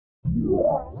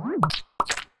The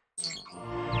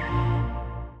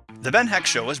Ben Heck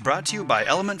Show is brought to you by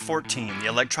Element 14, the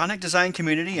electronic design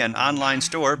community and online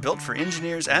store built for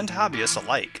engineers and hobbyists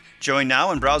alike. Join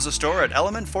now and browse the store at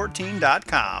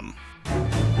element14.com.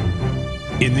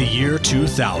 In the year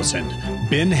 2000,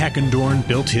 Ben Heckendorn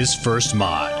built his first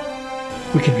mod.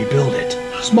 We can rebuild it.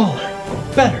 Smaller,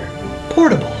 better,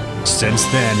 portable. Since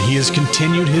then, he has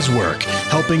continued his work,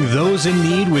 helping those in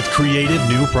need with creative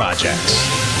new projects.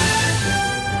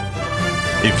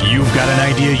 If you've got an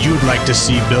idea you'd like to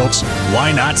see built,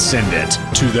 why not send it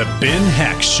to the Ben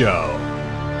Heck Show?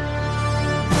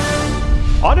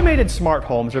 Automated smart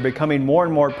homes are becoming more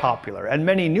and more popular, and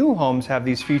many new homes have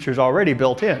these features already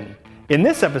built in. In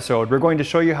this episode, we're going to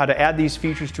show you how to add these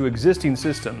features to existing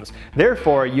systems.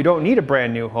 Therefore, you don't need a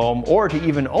brand new home or to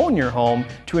even own your home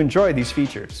to enjoy these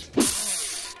features.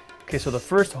 Okay, so the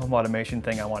first home automation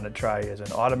thing I want to try is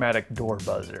an automatic door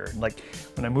buzzer. Like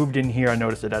when I moved in here, I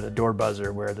noticed it had a door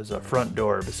buzzer where there's a front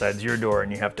door besides your door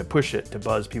and you have to push it to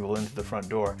buzz people into the front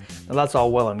door. Now that's all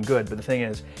well and good, but the thing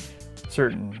is,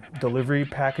 certain delivery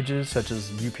packages such as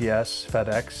UPS,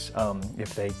 FedEx,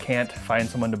 if they can't find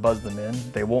someone to buzz them in,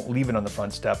 they won't leave it on the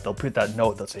front step. They'll put that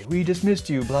note, they'll say, "We just missed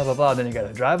you, blah, blah, blah." Then you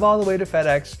gotta drive all the way to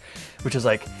FedEx, which is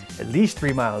like at least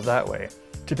 3 miles that way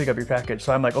to pick up your package.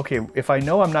 So I'm like, okay, if I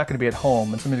know I'm not gonna be at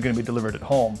home and something's gonna be delivered at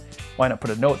home, why not put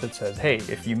a note that says, "Hey,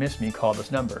 if you miss me, call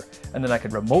this number." And then I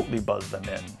could remotely buzz them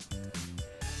in.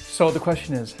 So the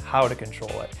question is how to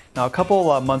control it. Now a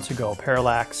couple months ago,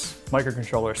 Parallax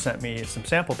microcontroller sent me some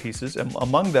sample pieces, and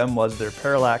among them was their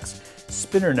Parallax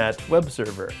spinnernet web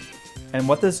server. And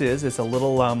what this is, it's a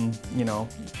little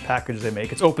package they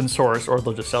make. It's open source, or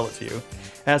they'll just sell it to you.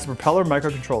 It has a propeller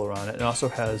microcontroller on it, and also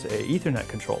has a Ethernet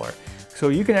controller. So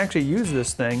you can actually use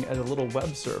this thing as a little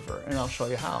web server, and I'll show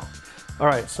you how. All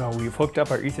right, so we've hooked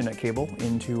up our Ethernet cable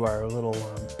into our little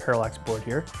Parallax board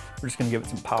here. We're just gonna give it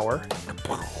some power.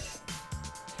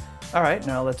 All right,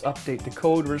 now let's update the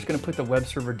code. We're just gonna put the web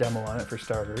server demo on it for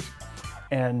starters.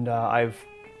 And I've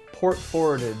port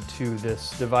forwarded to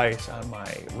this device on my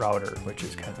router, which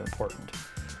is kind of important.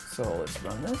 So let's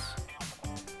run this.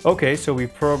 Okay, so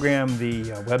we've programmed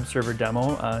the web server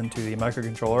demo onto the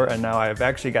microcontroller, and now I've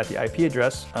actually got the IP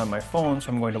address on my phone,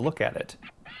 so I'm going to look at it.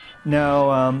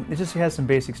 Now, it just has some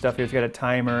basic stuff here. It's got a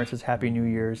timer, it says Happy New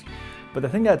Year's. But the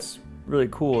thing that's really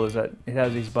cool is that it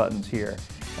has these buttons here.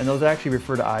 And those actually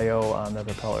refer to I/O on the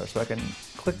propeller. So I can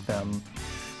click them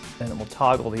and it will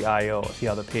toggle the I/O. See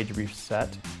how the page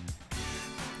reset?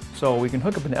 So we can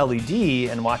hook up an LED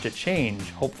and watch it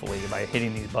change, hopefully, by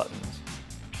hitting these buttons.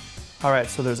 All right,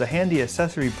 so there's a handy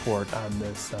accessory port on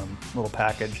this little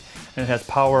package. And it has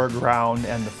power, ground,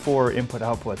 and the 4 input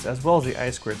outputs, as well as the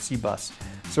I2C bus.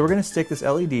 So we're gonna stick this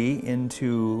LED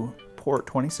into port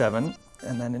 27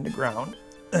 and then into ground.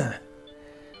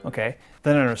 Okay,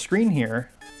 then on our screen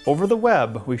here, over the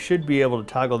web, we should be able to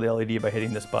toggle the LED by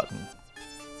hitting this button.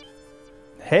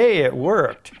 Hey, it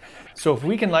worked. So if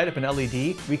we can light up an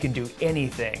LED, we can do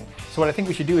anything. So what I think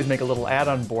we should do is make a little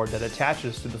add-on board that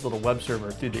attaches to this little web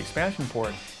server through the expansion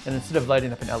port, and instead of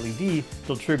lighting up an LED,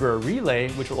 it'll trigger a relay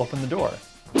which will open the door.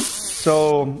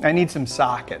 So I need some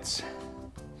sockets.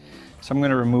 So I'm going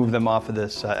to remove them off of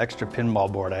this extra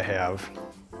pinball board I have.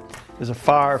 There's a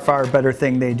far, far better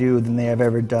thing they do than they have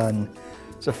ever done.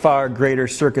 It's a far greater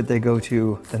circuit they go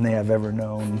to than they have ever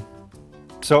known.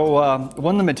 So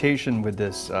one limitation with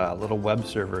this little web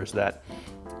server is that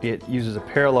it uses a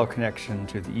parallel connection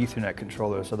to the Ethernet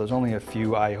controller, so there's only a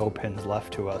few I/O pins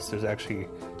left to us. There's actually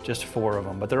just 4 of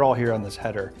them, but they're all here on this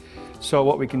header. So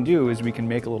what we can do is we can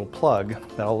make a little plug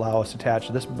that'll allow us to attach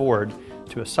this board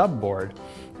to a subboard,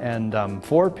 and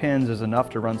 4 pins is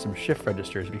enough to run some shift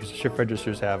registers, because the shift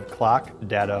registers have clock,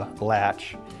 data,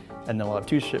 latch, and then we'll have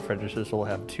 2 shift registers, so we'll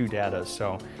have 2 datas.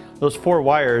 So those 4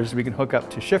 wires we can hook up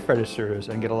to shift registers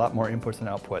and get a lot more inputs and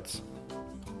outputs.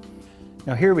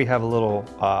 Now here we have a little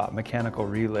mechanical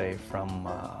relay from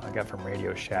I got from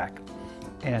Radio Shack,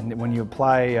 and when you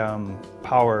apply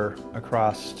power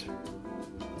across,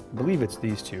 I believe it's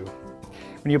these 2.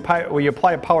 When you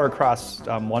apply power across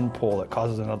one pole, it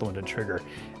causes another one to trigger.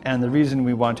 And the reason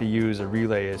we want to use a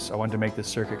relay is I want to make this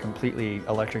circuit completely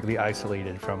electrically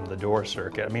isolated from the door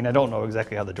circuit. I mean, I don't know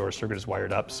exactly how the door circuit is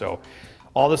wired up, so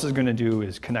all this is going to do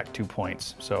is connect 2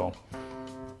 points. So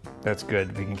that's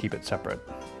good, we can keep it separate.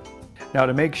 Now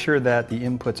to make sure that the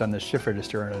inputs on the shift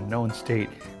register are in a known state,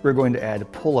 we're going to add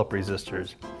pull-up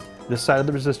resistors. This side of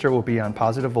the resistor will be on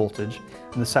positive voltage,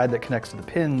 and the side that connects to the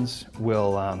pins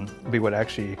will be what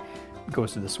actually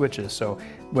goes to the switches. So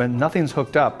when nothing's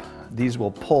hooked up, these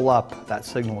will pull up that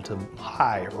signal to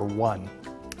high or 1.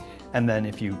 And then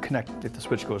if the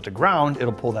switch goes to ground,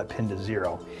 it'll pull that pin to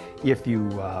 0. If you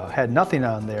had nothing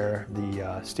on there,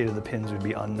 the state of the pins would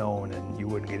be unknown and you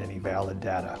wouldn't get any valid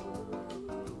data.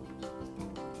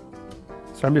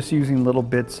 So I'm just using little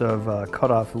bits of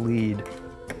cut-off lead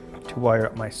to wire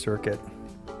up my circuit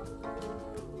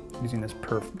using this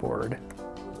perf board.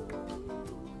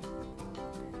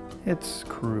 It's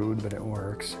crude, but it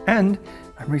works. And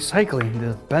I'm recycling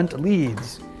the bent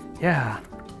leads. Yeah.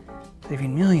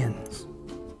 Saving millions.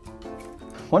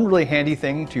 One really handy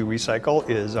thing to recycle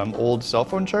is old cell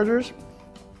phone chargers.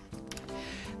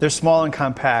 They're small and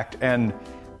compact, and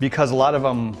because a lot of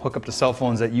them hook up to cell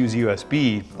phones that use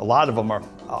USB, a lot of them are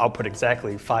output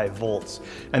exactly 5 volts.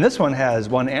 And this one has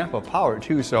 1 amp of power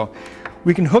too, so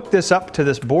we can hook this up to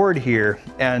this board here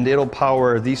and it'll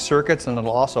power these circuits and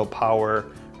it'll also power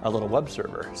our little web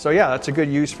server. So yeah, that's a good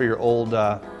use for your old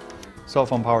cell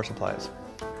phone power supplies.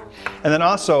 And then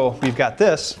also we've got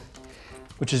this,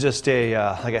 which is just a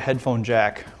like a headphone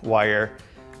jack wire.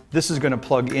 This is going to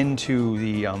plug into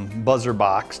the buzzer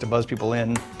box to buzz people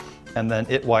in, and then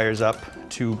it wires up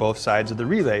to both sides of the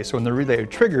relay. So when the relay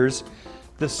triggers,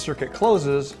 this circuit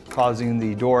closes, causing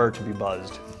the door to be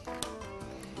buzzed.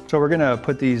 So we're going to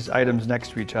put these items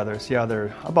next to each other, see how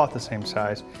they're about the same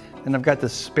size. And I've got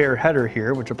this spare header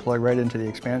here, which will plug right into the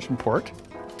expansion port.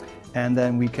 And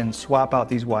then we can swap out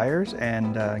these wires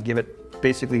and give it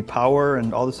basically power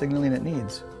and all the signaling it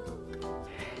needs.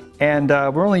 And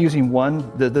we're only using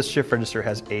one. This shift register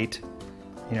has 8,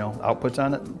 outputs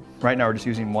on it. Right now we're just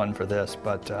using 1 for this,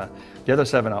 but the other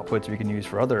 7 outputs we can use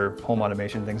for other home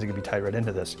automation things that can be tied right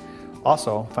into this.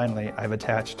 Also, finally, I've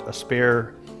attached a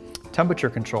spare temperature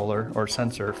controller or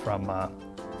sensor from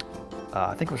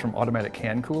I think it was from Automatic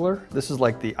Can Cooler. This is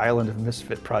like the island of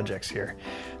misfit projects here.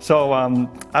 So I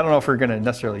don't know if we're going to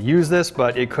necessarily use this,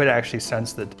 but it could actually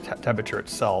sense the temperature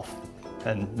itself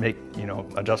and make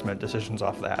adjustment decisions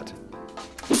off that.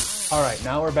 All right,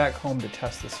 now we're back home to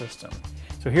test the system.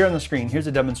 So here on the screen, here's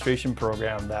a demonstration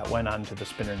program that went onto the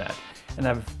spinnernet, and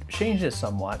I've changed it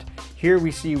somewhat. Here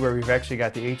we see where we've actually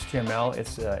got the HTML.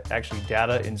 It's actually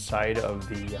data inside of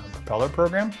the propeller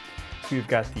program. We've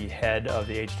got the head of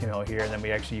the HTML here, and then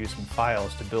we actually use some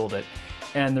files to build it.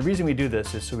 And the reason we do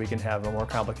this is so we can have a more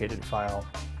complicated file,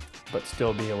 but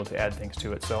still be able to add things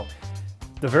to it. So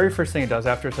the very first thing it does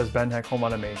after it says BenHeck Home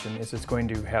Automation is it's going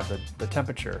to have the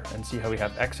temperature and see how we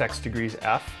have XX degrees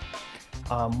F.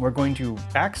 We're going to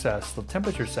access the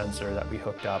temperature sensor that we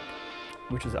hooked up,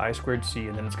 which is I²C,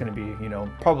 and then it's going to be,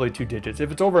 probably 2 digits. If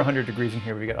it's over 100 degrees in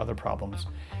here, we get other problems.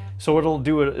 So what it'll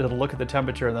do, it'll look at the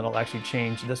temperature and then it'll actually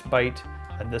change this byte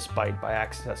and this byte by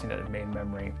accessing it in main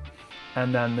memory.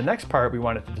 And then the next part, we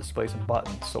want it to display some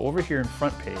buttons. So over here in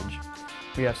front page,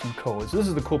 we have some codes. So this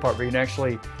is the cool part where you can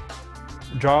actually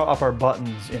draw up our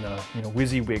buttons in a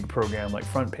WYSIWYG program like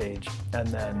front page, and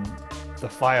then the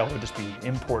file will just be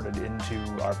imported into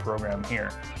our program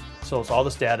here. So it's all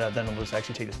this data, then we'll just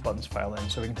actually take this buttons file in.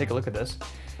 So we can take a look at this.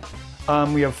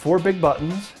 We have 4 big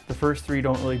buttons. The first 3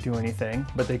 don't really do anything,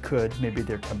 but they could. Maybe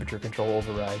they're temperature control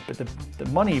override. But the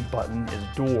money button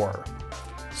is door.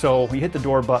 So we hit the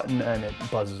door button and it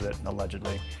buzzes it,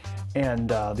 allegedly. And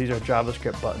these are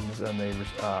JavaScript buttons, and they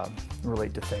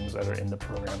relate to things that are in the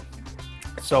program.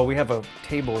 So we have a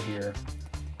table here.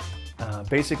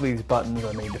 Basically, these buttons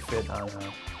are made to fit on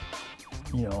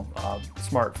a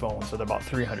smartphone, so they're about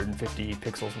 350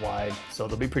 pixels wide, so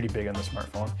they'll be pretty big on the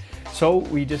smartphone. So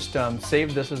we just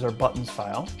saved this as our buttons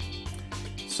file.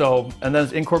 So, and then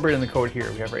it's incorporated in the code here.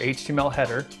 We have our HTML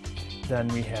header, then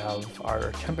we have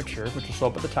our temperature, which will show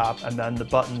up at the top, and then the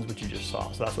buttons, which you just saw.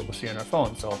 So that's what we'll see on our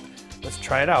phone. So let's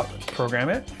try it out. Let's program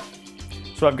it.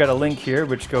 So I've got a link here,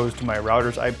 which goes to my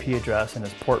router's IP address and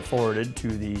is port forwarded to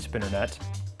the spinnernet.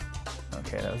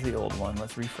 Okay, that was the old one.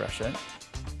 Let's refresh it.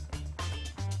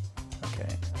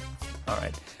 Okay, all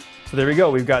right. So there we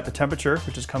go. We've got the temperature,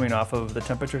 which is coming off of the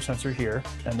temperature sensor here,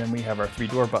 and then we have our 3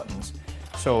 door buttons.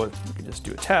 So we can just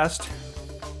do a test.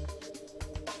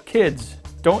 Kids,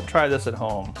 don't try this at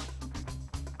home.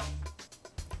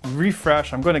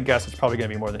 Refresh, I'm going to guess it's probably going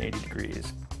to be more than 80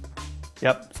 degrees.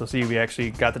 Yep, so see, we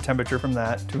actually got the temperature from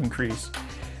that to increase.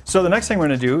 So the next thing we're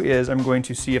going to do is I'm going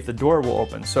to see if the door will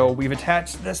open. So we've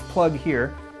attached this plug here,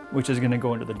 which is going to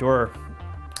go into the door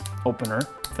opener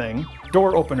thing.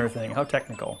 Door opener thing, how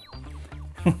technical.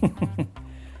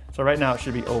 So right now it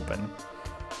should be open.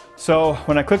 So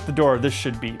when I click the door, this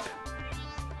should beep.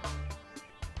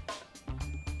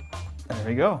 There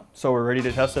we go. So we're ready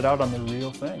to test it out on the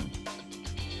real thing.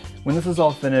 When this is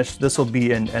all finished, this will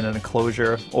be in an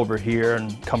enclosure over here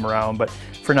and come around, but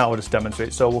for now we'll just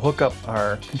demonstrate. So we'll hook up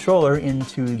our controller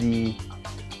into the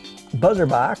buzzer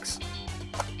box,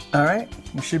 All right,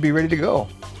 we should be ready to go.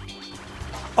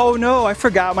 Oh no, I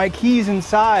forgot my keys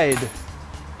inside.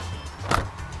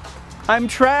 I'm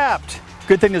trapped.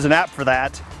 Good thing there's an app for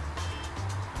that.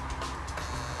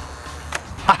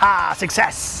 Haha,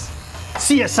 success!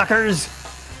 See ya, suckers!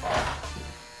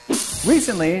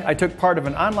 Recently, I took part of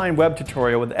an online web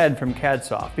tutorial with Ed from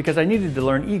CADsoft because I needed to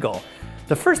learn Eagle.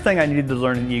 The first thing I needed to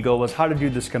learn in Eagle was how to do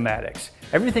the schematics.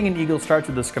 Everything in Eagle starts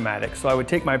with the schematic, so I would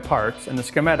take my parts, and the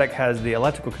schematic has the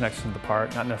electrical connections of the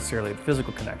part, not necessarily the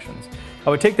physical connections. I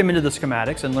would take them into the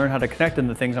schematics and learn how to connect them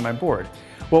to things on my board.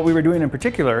 What we were doing in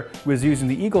particular was using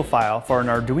the Eagle file for an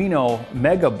Arduino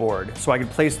Mega board, so I could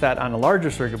place that on a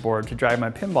larger circuit board to drive my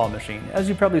pinball machine, as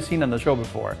you've probably seen on the show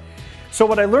before. So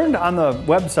what I learned on the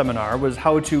web seminar was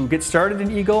how to get started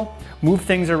in Eagle, move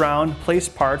things around, place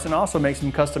parts, and also make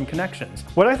some custom connections.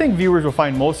 What I think viewers will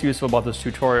find most useful about this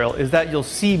tutorial is that you'll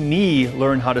see me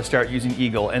learn how to start using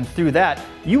Eagle, and through that,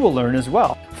 you will learn as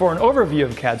well. For an overview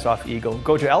of CADsoft Eagle,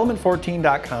 go to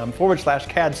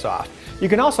element14.com/CADsoft. You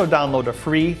can also download a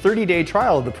free 30-day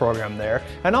trial of the program there,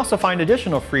 and also find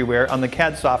additional freeware on the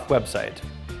CADsoft website.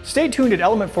 Stay tuned at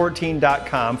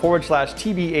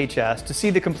element14.com/tbhs to see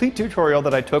the complete tutorial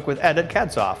that I took with Ed at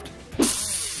CADsoft.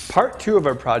 Part 2 of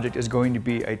our project is going to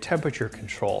be a temperature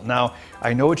control. Now,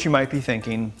 I know what you might be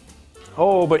thinking.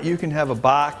 Oh, but you can have a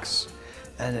box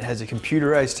and it has a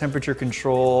computerized temperature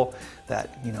control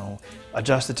that,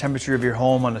 adjusts the temperature of your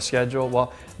home on a schedule.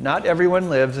 Well, not everyone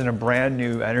lives in a brand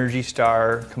new Energy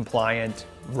Star compliant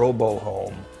robo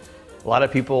home. A lot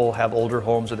of people have older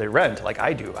homes that they rent, like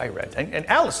I do, I rent. And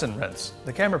Allison rents,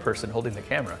 the camera person holding the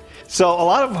camera. So a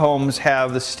lot of homes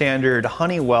have the standard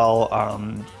Honeywell,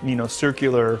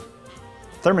 circular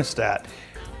thermostat.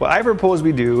 What I propose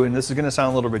we do, and this is gonna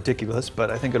sound a little ridiculous, but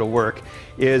I think it'll work,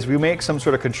 is we make some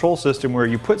sort of control system where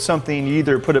you put something, you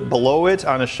either put it below it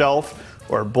on a shelf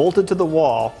or bolt it to the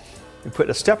wall. You put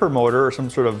a stepper motor or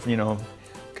some sort of,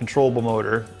 controllable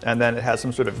motor, and then it has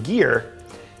some sort of gear.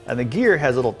 And the gear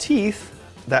has little teeth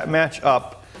that match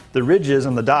up the ridges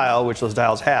on the dial, which those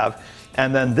dials have.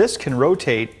 And then this can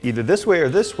rotate either this way or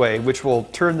this way, which will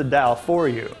turn the dial for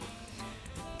you.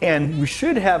 And we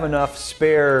should have enough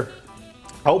spare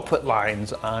output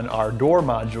lines on our door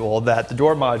module that the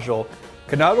door module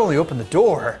can not only open the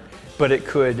door, but it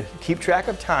could keep track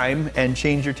of time and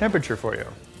change your temperature for you.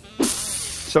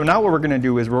 So now what we're gonna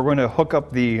do is we're gonna hook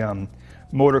up the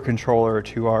motor controller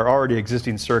to our already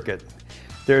existing circuit.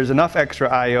 There's enough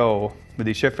extra I/O with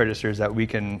these shift registers that we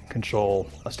can control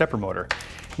a stepper motor.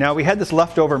 Now we had this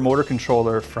leftover motor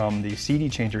controller from the CD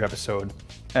changer episode,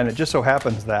 and it just so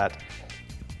happens that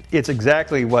it's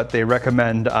exactly what they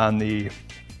recommend on the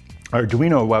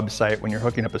Arduino website when you're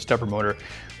hooking up a stepper motor.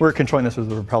 We're controlling this with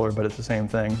the propeller, but it's the same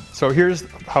thing. So here's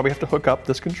how we have to hook up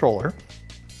this controller.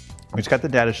 We just got the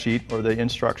data sheet or the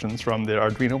instructions from the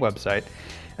Arduino website,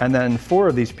 and then 4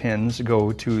 of these pins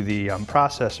go to the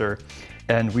processor,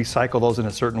 and we cycle those in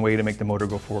a certain way to make the motor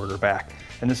go forward or back.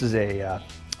 And this is a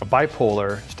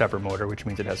bipolar stepper motor, which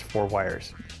means it has 4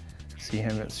 wires. See,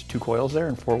 it's 2 coils there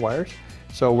and 4 wires.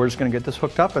 So we're just gonna get this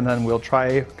hooked up and then we'll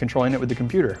try controlling it with the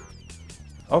computer.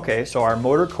 Okay, so our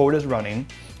motor code is running,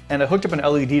 and I hooked up an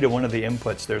LED to one of the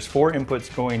inputs. There's 4 inputs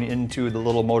going into the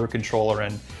little motor controller,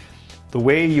 and the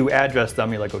way you address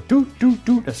them, you like go doot, doot,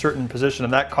 doot in a certain position,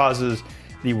 and that causes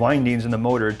the windings in the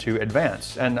motor to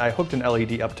advance. And I hooked an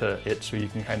LED up to it so you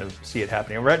can kind of see it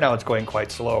happening. Right now it's going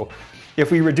quite slow. If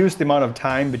we reduce the amount of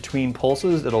time between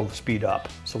pulses, it'll speed up.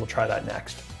 So we'll try that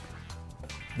next.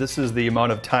 This is the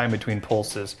amount of time between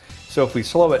pulses. So if we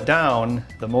slow it down,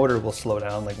 the motor will slow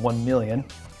down like 1 million.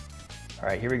 All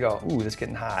right, here we go. Ooh, this is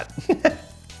getting hot.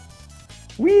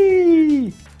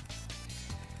 Whee!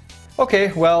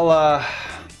 Okay, well,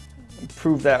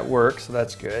 prove that works, so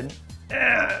that's good.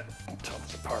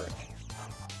 Apart.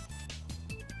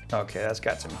 Okay, that's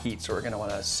got some heat, so we're going to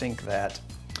want to sync that.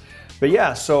 But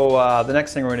yeah, so the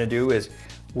next thing we're going to do is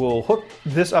we'll hook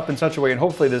this up in such a way, and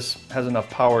hopefully this has enough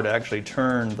power to actually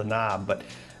turn the knob, but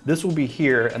this will be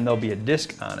here and there'll be a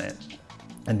disc on it,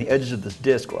 and the edges of this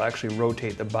disc will actually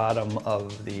rotate the bottom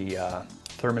of the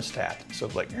thermostat. So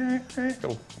like,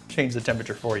 it'll change the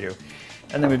temperature for you.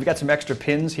 And then we've got some extra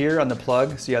pins here on the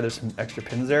plug. See how there's some extra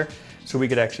pins there? So we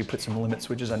could actually put some limit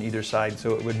switches on either side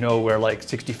so it would know where like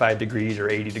 65 degrees or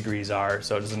 80 degrees are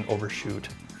so it doesn't overshoot.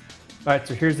 All right,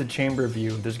 so here's the chamber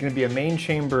view. There's gonna be a main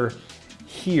chamber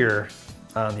here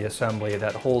on the assembly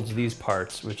that holds these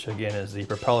parts, which again is the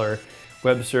propeller,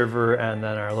 web server, and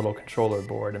then our little controller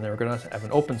board. And then we're gonna have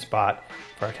an open spot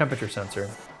for our temperature sensor.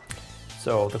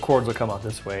 So the cords will come out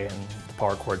this way and the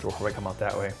power cords will probably come out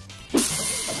that way.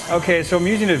 Okay, so I'm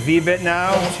using a V-bit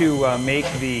now to make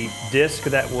the disc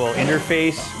that will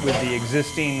interface with the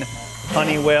existing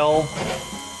Honeywell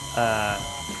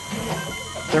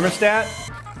thermostat.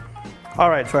 All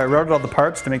right, so I routed all the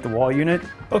parts to make the wall unit.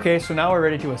 Okay, so now we're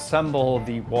ready to assemble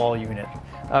the wall unit.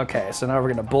 Okay, so now we're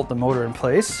gonna bolt the motor in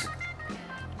place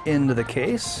into the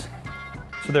case.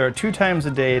 So there are 2 times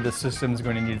a day the system's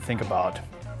going to need to think about.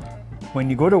 When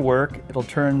you go to work, it'll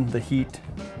turn the heat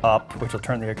up, which will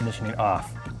turn the air conditioning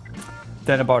off.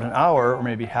 Then about an hour, or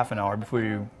maybe half an hour before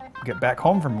you get back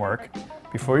home from work,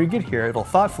 before you get here, it'll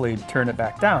thoughtfully turn it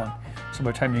back down. So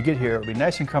by the time you get here, it'll be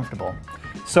nice and comfortable.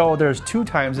 So there's 2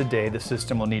 times a day the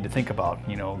system will need to think about,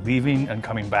 you know, leaving and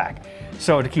coming back.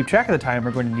 So to keep track of the time,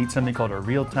 we're going to need something called a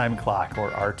real-time clock,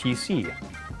 or RTC.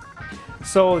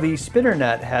 So the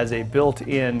spinnernet has a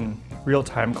built-in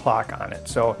real-time clock on it.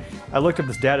 So I looked up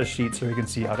this data sheet so you can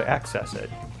see how to access it.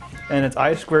 And it's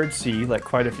I2C, like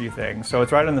quite a few things. So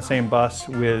it's right on the same bus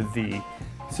with the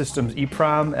system's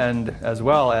EEPROM and as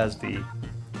well as the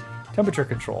temperature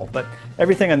control. But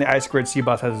everything on the I2C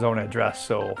bus has its own address,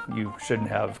 so you shouldn't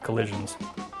have collisions.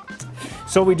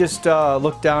 So we just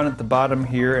look down at the bottom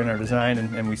here in our design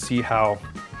and we see how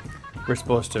we're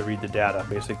supposed to read the data.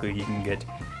 Basically, you can get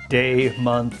day,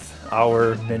 month,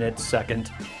 hour, minute, second.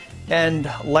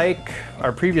 And like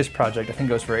our previous project, I think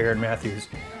it was for Aaron Matthews,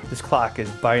 this clock is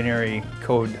binary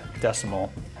code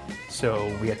decimal. So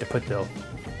we have to put the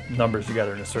numbers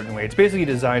together in a certain way. It's basically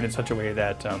designed in such a way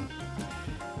that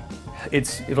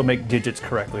it'll make digits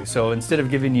correctly. So instead of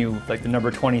giving you like the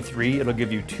number 23, it'll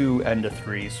give you 2 and a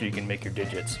 3 so you can make your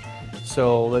digits.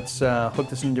 So let's hook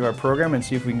this into our program and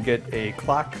see if we can get a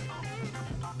clock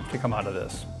to come out of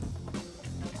this.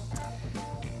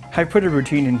 I put a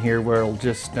routine in here where it'll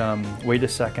just wait a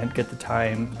second, get the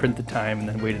time, print the time, and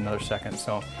then wait another second.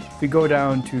 So if we go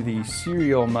down to the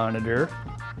serial monitor,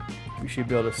 we should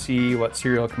be able to see what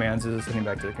serial commands is sending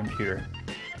back to the computer.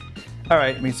 All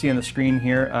right, we see on the screen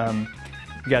here,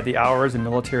 we got the hours and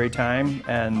military time,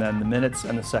 and then the minutes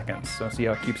and the seconds. So see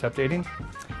how it keeps updating.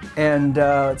 And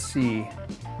let's see.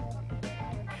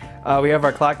 We have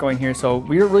our clock going here, so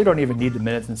we really don't even need the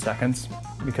minutes and seconds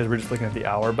because we're just looking at the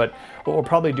hour. But what we'll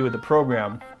probably do with the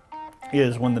program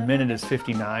is when the minute is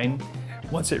 59,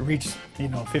 once it reaches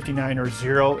 59 or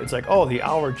 0, it's like, oh, the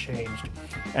hour changed.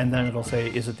 And then it'll say,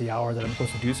 is it the hour that I'm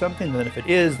supposed to do something? And then if it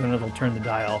is, then it'll turn the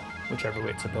dial whichever way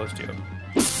it's supposed to.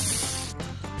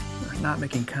 Not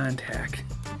making contact.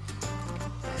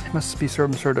 Must be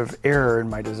some sort of error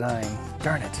in my design.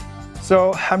 Darn it.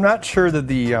 So I'm not sure that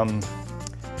the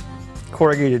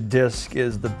corrugated disc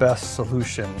is the best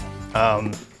solution.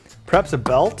 Perhaps a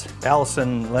belt.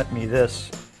 Allison lent me this.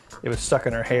 It was stuck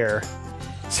in her hair.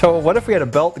 So what if we had a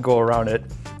belt to go around it,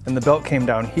 and the belt came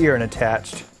down here and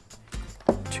attached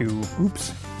to,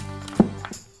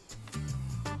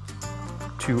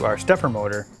 to our stepper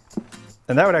motor.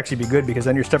 And that would actually be good because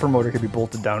then your stepper motor could be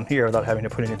bolted down here without having to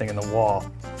put anything in the wall.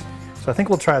 So I think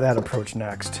we'll try that approach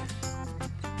next.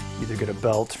 Either get a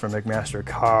belt from McMaster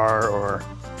Car or,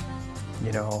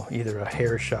 either a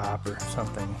hair shop or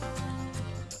something.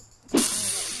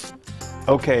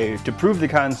 Okay, to prove the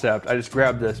concept, I just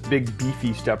grabbed this big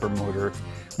beefy stepper motor.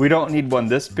 We don't need one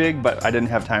this big, but I didn't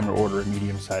have time to order a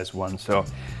medium-sized one. So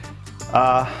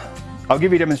I'll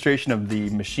give you a demonstration of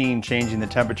the machine changing the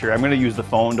temperature. I'm going to use the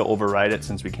phone to override it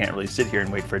since we can't really sit here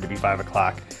and wait for it to be 5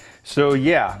 o'clock. So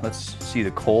yeah, let's see the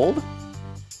cold.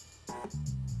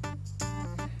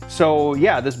 So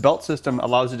yeah, this belt system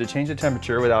allows it to change the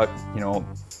temperature without,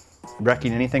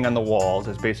 wrecking anything on the walls.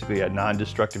 It's basically a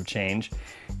non-destructive change.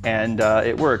 And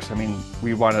it works. I mean,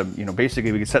 we want to,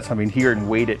 basically we can set something here and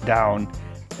weight it down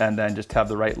and then just have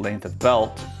the right length of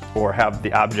belt, or have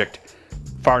the object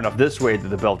far enough this way that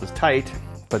the belt is tight.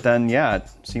 But then, yeah, it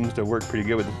seems to work pretty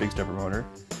good with the big stepper motor.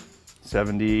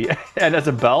 70, and as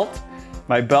a belt,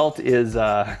 my belt is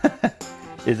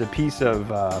is a piece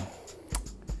of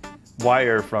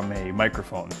wire from a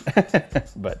microphone.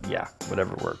 But yeah,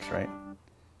 whatever works, right?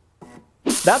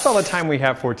 That's all the time we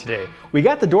have for today. We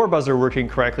got the door buzzer working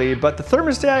correctly, but the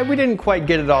thermostat, we didn't quite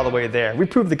get it all the way there. We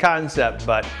proved the concept,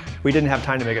 but we didn't have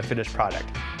time to make a finished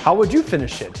product. How would you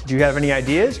finish it? Do you have any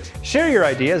ideas? Share your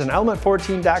ideas on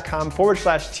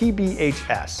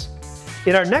element14.com/tbhs.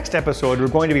 In our next episode, we're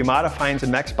going to be modifying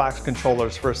some Xbox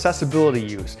controllers for accessibility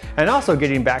use, and also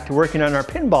getting back to working on our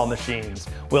pinball machines.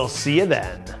 We'll see you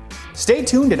then. Stay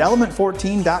tuned at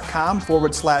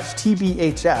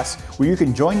element14.com/tbhs, where you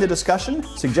can join the discussion,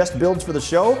 suggest builds for the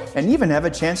show, and even have a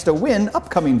chance to win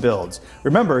upcoming builds.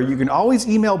 Remember, you can always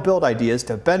email build ideas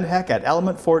to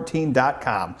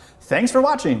benheck@element14.com. Thanks for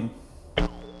watching.